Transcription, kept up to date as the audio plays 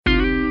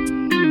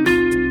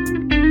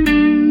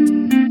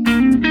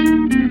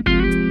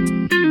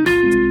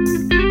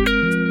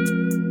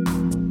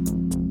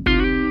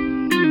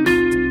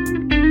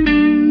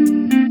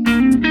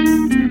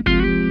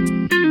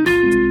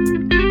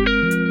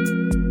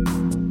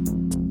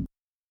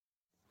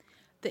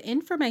The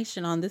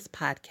information on this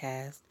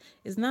podcast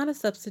is not a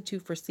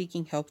substitute for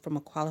seeking help from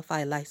a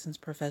qualified licensed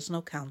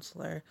professional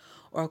counselor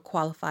or a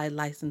qualified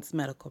licensed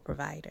medical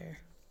provider.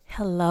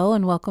 Hello,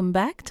 and welcome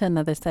back to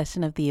another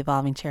session of the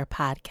Evolving Chair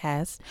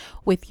podcast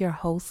with your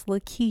host,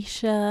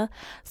 Lakeisha.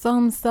 So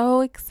I'm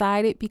so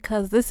excited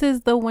because this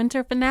is the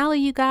winter finale,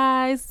 you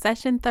guys,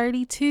 session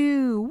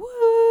 32.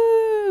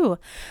 Woo!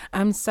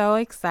 I'm so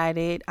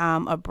excited.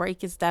 A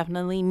break is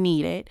definitely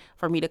needed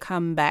for me to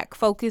come back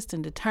focused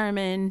and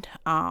determined,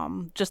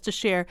 just to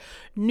share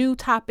new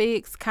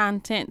topics,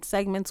 content,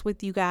 segments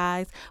with you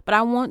guys. But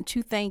I want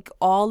to thank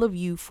all of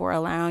you for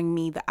allowing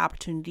me the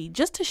opportunity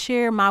just to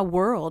share my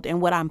world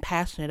and what I'm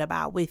passionate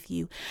about with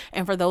you.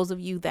 And for those of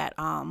you that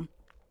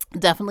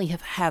definitely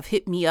have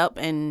hit me up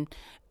and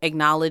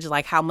acknowledge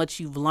like how much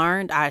you've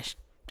learned,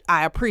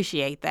 I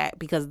appreciate that,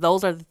 because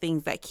those are the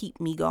things that keep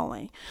me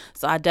going.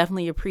 So I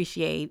definitely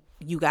appreciate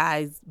you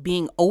guys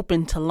being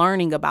open to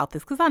learning about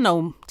this, because I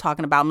know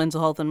talking about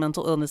mental health and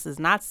mental illness is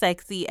not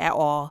sexy at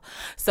all.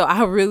 So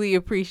I really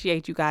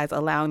appreciate you guys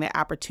allowing that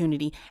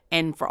opportunity.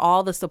 And for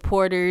all the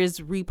supporters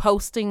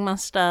reposting my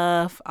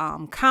stuff,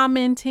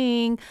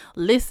 commenting,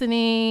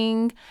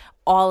 listening,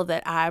 all of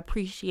that, I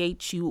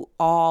appreciate you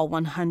all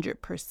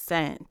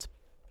 100%.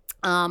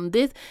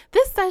 This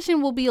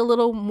session will be a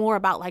little more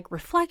about like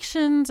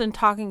reflections and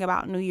talking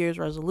about New Year's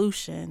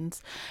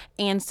resolutions.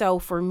 And so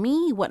for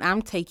me, what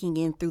I'm taking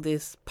in through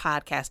this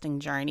podcasting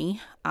journey,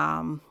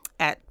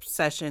 at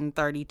session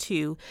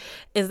 32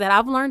 is that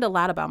I've learned a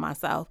lot about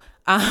myself.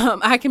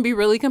 I can be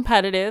really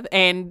competitive,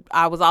 and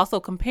I was also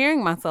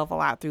comparing myself a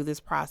lot through this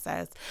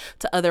process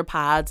to other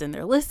pods and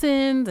their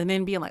listens, and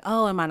then being like,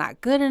 oh, am I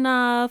not good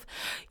enough?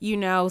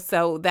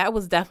 So that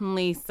was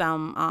definitely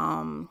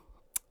some,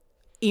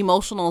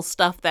 emotional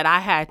stuff that I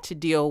had to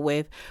deal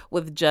with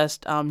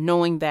just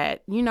knowing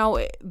that,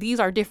 these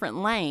are different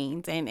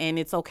lanes, and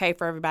it's okay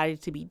for everybody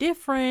to be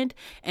different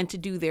and to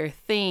do their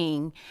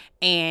thing.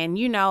 And,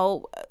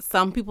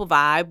 some people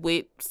vibe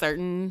with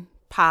certain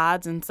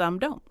pods and some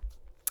don't.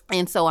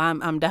 And so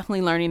I'm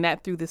definitely learning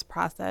that through this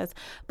process.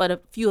 But a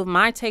few of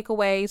my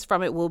takeaways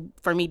from it will,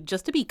 for me,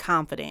 just to be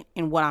confident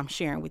in what I'm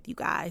sharing with you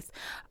guys,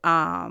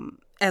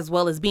 as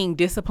well as being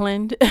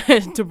disciplined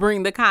to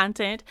bring the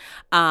content,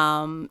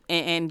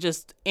 and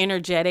just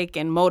energetic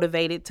and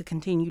motivated to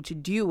continue to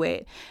do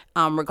it,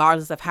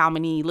 regardless of how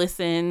many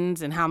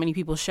listens and how many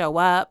people show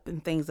up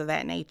and things of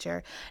that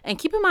nature. And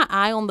keeping my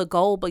eye on the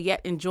goal, but yet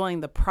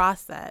enjoying the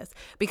process,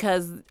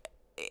 because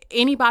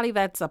anybody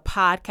that's a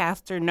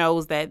podcaster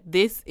knows that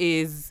this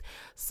is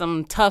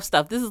some tough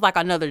stuff. This is like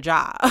another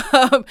job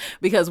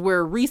because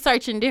we're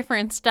researching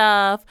different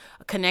stuff,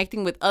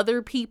 connecting with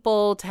other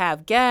people to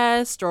have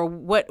guests or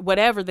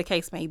whatever the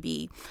case may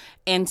be.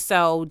 And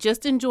so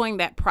just enjoying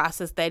that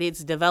process that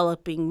it's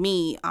developing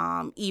me,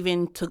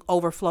 even to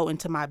overflow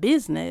into my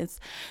business.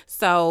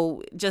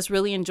 So just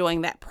really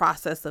enjoying that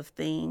process of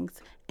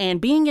things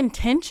and being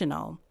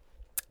intentional.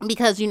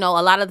 Because, a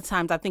lot of the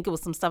times I think it was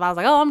some stuff I was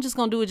like, oh, I'm just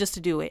going to do it just to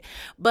do it.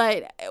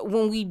 But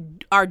when we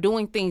are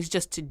doing things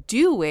just to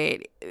do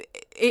it,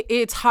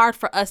 it's hard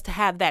for us to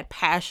have that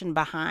passion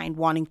behind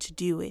wanting to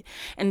do it.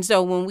 And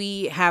so when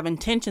we have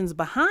intentions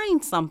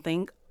behind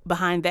something,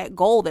 behind that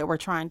goal that we're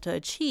trying to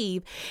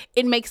achieve,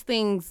 it makes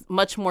things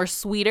much more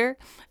sweeter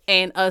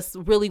and us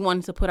really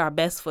wanting to put our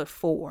best foot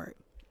forward.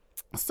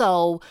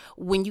 So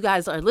when you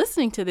guys are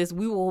listening to this,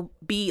 we will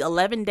be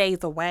 11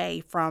 days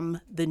away from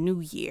the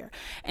new year.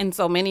 And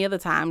so many of the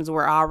times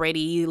we're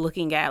already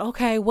looking at,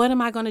 okay, what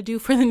am I going to do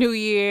for the new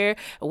year?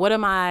 What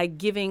am I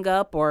giving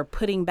up or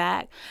putting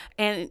back?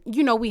 And,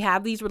 we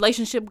have these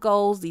relationship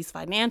goals, these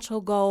financial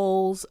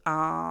goals,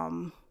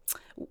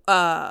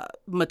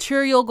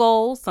 material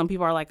goals. Some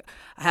people are like,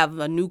 I have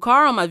a new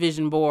car on my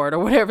vision board or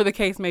whatever the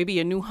case may be,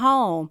 a new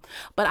home.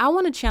 But I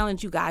want to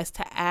challenge you guys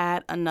to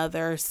add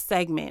another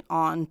segment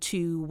on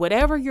to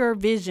whatever your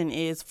vision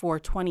is for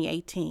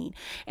 2018.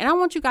 And I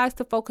want you guys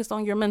to focus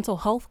on your mental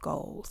health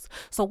goals.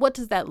 So what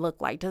does that look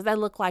like? Does that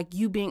look like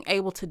you being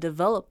able to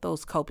develop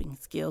those coping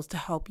skills to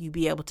help you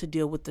be able to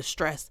deal with the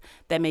stress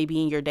that may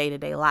be in your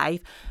day-to-day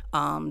life,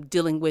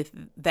 dealing with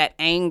that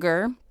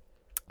anger,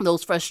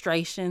 those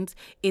frustrations?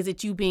 Is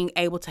it you being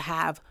able to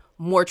have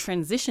more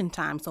transition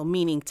time? So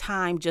meaning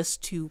time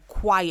just to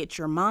quiet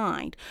your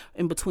mind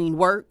in between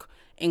work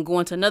and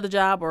going to another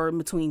job, or in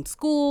between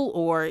school,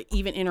 or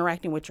even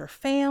interacting with your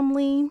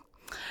family?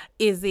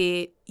 Is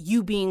it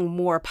you being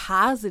more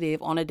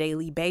positive on a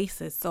daily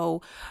basis?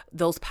 So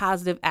those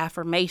positive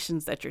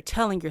affirmations that you're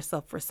telling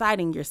yourself,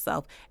 reciting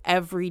yourself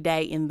every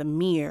day in the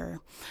mirror.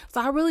 So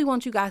I really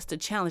want you guys to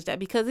challenge that,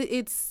 because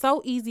it's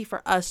so easy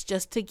for us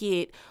just to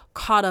get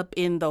caught up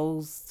in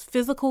those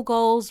physical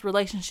goals,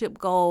 relationship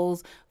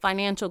goals,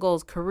 financial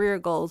goals, career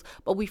goals,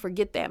 but we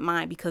forget that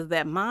mind, because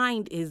that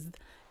mind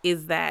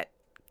is that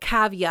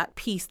caveat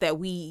piece that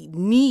we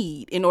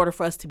need in order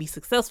for us to be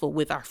successful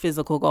with our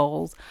physical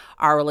goals,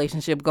 our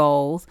relationship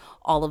goals,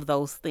 all of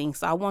those things.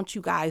 So I want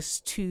you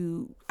guys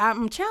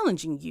I'm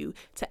challenging you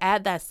to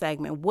add that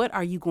segment. What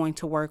are you going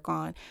to work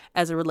on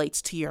as it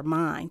relates to your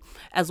mind,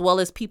 as well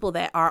as people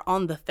that are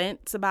on the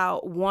fence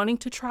about wanting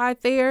to try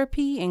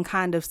therapy and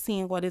kind of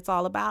seeing what it's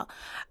all about?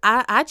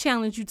 I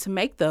challenge you to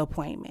make the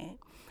appointment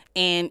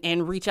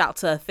and reach out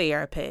to a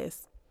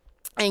therapist.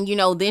 And,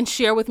 then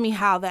share with me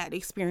how that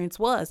experience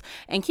was.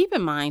 And keep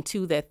in mind,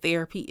 too, that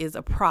therapy is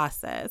a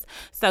process.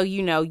 So,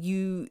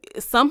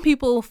 some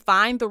people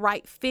find the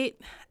right fit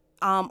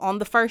on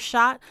the first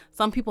shot.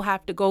 Some people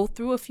have to go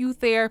through a few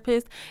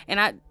therapists. And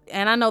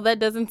I know that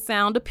doesn't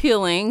sound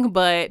appealing,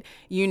 but,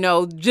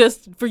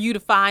 just for you to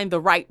find the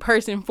right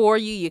person for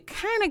you, you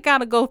kind of got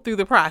to go through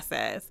the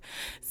process.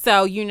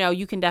 So,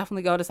 you can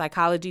definitely go to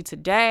Psychology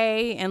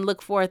Today and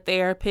look for a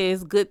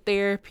therapist, good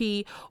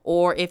therapy.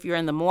 Or if you're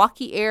in the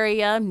Milwaukee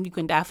area, you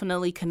can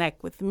definitely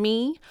connect with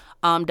me,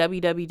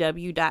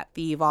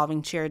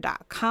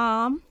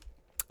 www.theevolvingchair.com.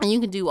 And you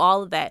can do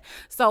all of that.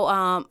 So,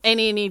 and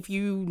then if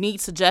you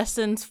need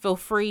suggestions, feel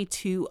free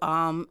to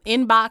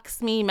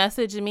inbox me,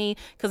 message me,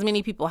 because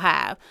many people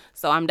have.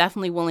 So I'm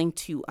definitely willing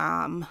to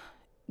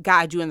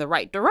guide you in the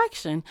right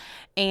direction.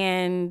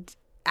 And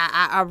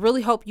I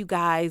really hope you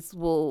guys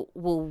will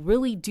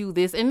really do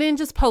this, and then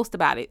just post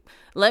about it.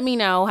 Let me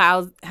know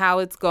how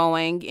it's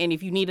going. And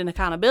if you need an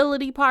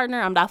accountability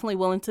partner, I'm definitely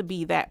willing to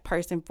be that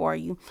person for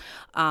you,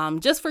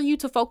 just for you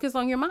to focus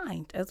on your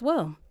mind as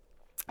well.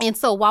 And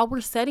so while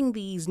we're setting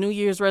these New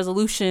Year's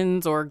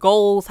resolutions or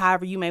goals,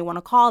 however you may want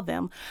to call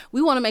them,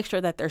 we want to make sure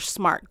that they're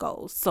SMART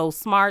goals. So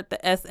SMART, the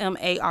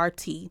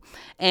SMART.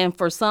 And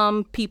for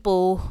some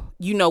people,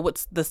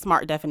 what the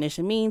SMART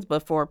definition means,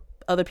 but for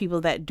other people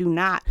that do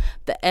not,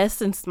 the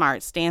S in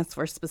SMART stands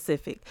for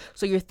specific.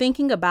 So you're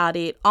thinking about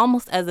it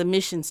almost as a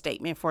mission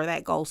statement for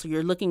that goal. So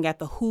you're looking at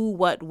the who,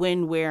 what,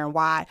 when, where, and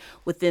why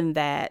within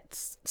that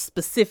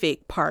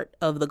specific part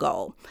of the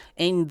goal.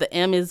 And the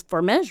M is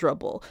for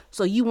measurable.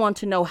 So you want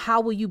to know,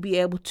 how will you be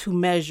able to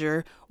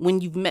measure when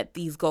you've met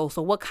these goals?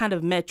 So what kind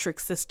of metric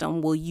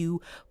system will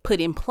you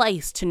put in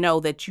place to know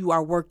that you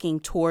are working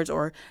towards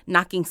or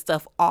knocking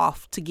stuff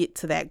off to get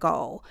to that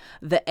goal?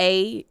 The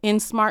A in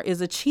SMART is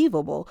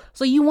achievable.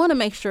 So you want to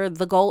make sure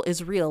the goal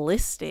is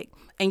realistic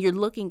and you're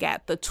looking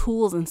at the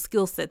tools and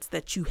skill sets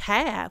that you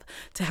have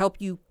to help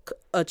you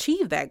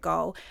achieve that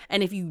goal.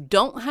 And if you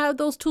don't have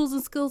those tools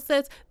and skill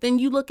sets, then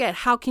you look at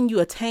how can you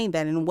attain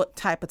that and what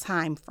type of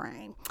time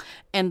frame.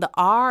 And the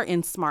R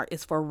in SMART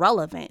is for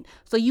relevant.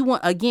 So you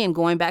want, again,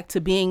 going back to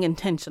being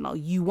intentional,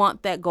 you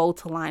want that goal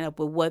to line up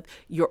with what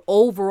your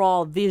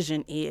overall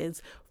vision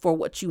is for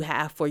what you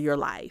have for your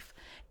life.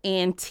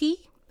 And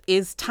T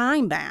is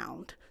time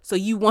bound. So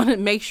you want to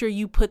make sure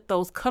you put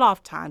those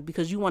cutoff times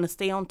because you want to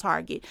stay on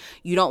target.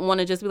 You don't want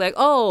to just be like,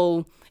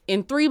 oh,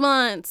 in 3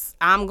 months,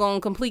 I'm going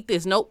to complete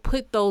this. Nope,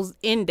 put those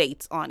end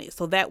dates on it.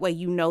 So that way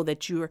you know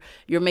that you're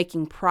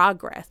making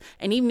progress.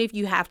 And even if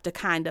you have to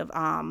kind of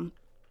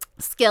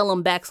scale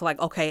them back. So like,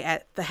 okay,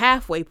 at the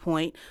halfway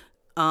point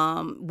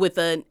with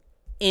an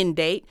end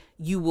date,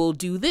 you will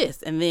do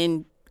this and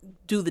then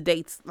do the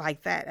dates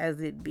like that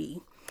as it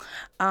be.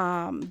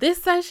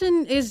 This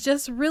session is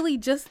just really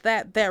just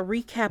that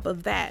recap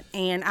of that.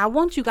 And I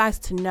want you guys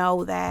to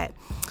know that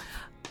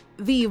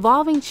the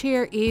Evolving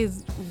Chair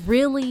is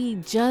really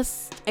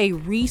just a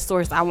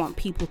resource I want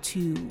people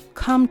to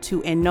come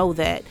to and know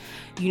that,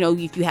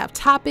 if you have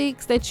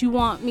topics that you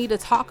want me to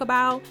talk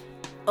about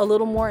a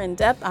little more in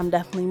depth, I'm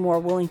definitely more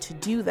willing to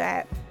do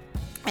that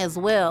as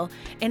well.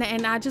 And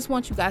I just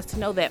want you guys to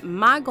know that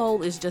my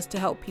goal is just to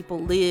help people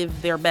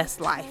live their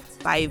best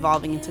life by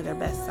evolving into their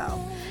best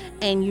self.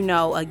 And,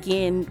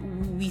 again,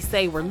 we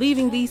say we're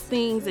leaving these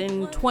things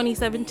in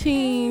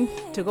 2017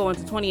 to go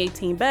into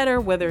 2018 better,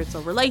 whether it's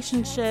a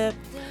relationship,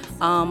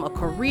 a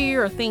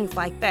career, or things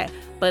like that.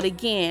 But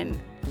again,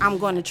 I'm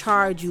going to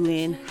charge you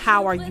in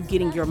how are you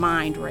getting your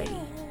mind ready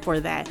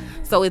for that.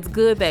 So it's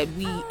good that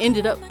we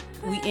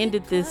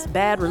ended this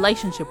bad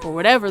relationship or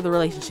whatever the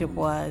relationship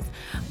was,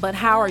 but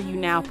how are you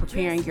now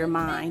preparing your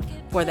mind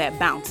for that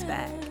bounce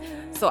back?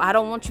 So I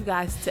don't want you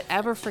guys to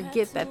ever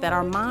forget that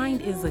our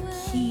mind is a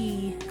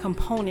key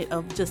component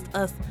of just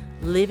us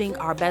living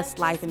our best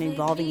life and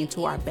evolving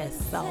into our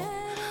best self.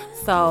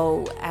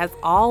 So as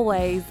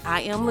always, I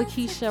am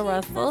Lakeisha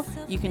Russell.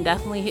 You can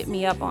definitely hit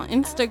me up on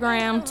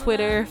Instagram,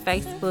 Twitter,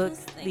 Facebook,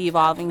 The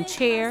Evolving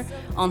Chair.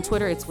 On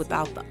Twitter, it's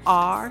without the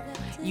R.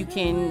 You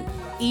can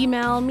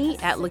email me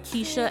at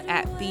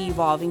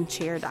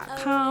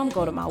lakeisha@theevolvingchair.com.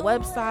 Go to my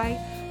website,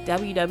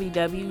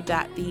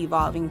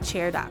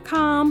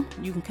 www.theevolvingchair.com.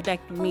 You can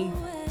connect with me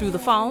through the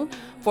phone,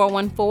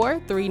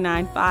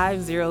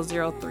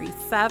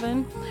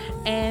 414-395-0037.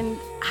 And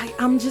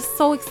I'm just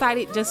so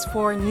excited just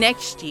for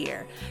next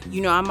year.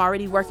 I'm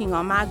already working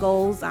on my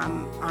goals.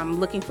 I'm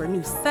looking for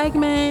new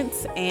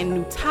segments and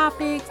new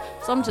topics.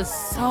 So I'm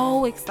just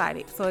so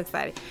excited.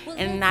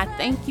 And I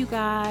thank you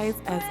guys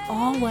as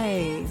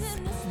always.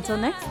 Until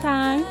next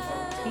time.